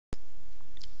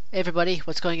Hey everybody,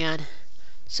 what's going on?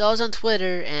 So I was on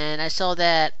Twitter and I saw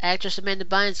that actress Amanda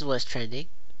Bynes was trending,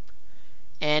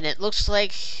 and it looks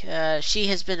like she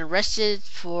has been arrested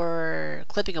for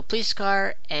clipping a police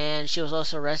car, and she was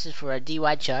also arrested for a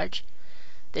DUI charge.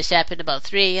 This happened about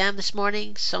 3 a.m. this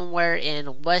morning, somewhere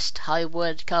in West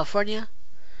Hollywood, California.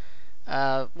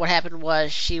 What happened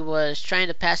was she was trying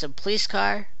to pass a police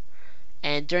car,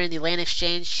 and during the lane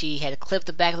exchange, she had clipped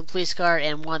the back of the police car,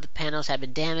 and one of the panels had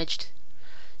been damaged.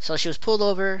 So she was pulled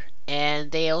over, and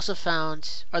they also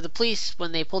found, or the police,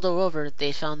 when they pulled her over,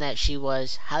 they found that she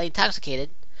was highly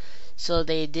intoxicated. So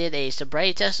they did a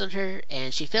sobriety test on her,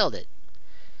 and she failed it.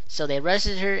 So they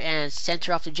arrested her and sent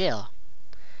her off to jail.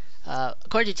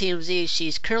 According to TMZ,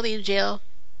 she's currently in jail,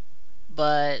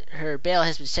 but her bail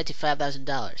has been set to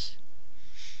 $5,000.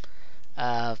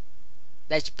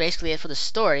 That's basically it for the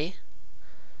story.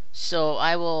 So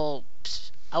I will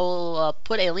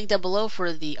put a link down below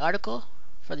for the article,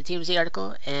 for the TMZ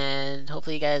article, and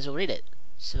hopefully you guys will read it.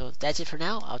 So that's it for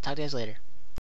now. I'll talk to you guys later.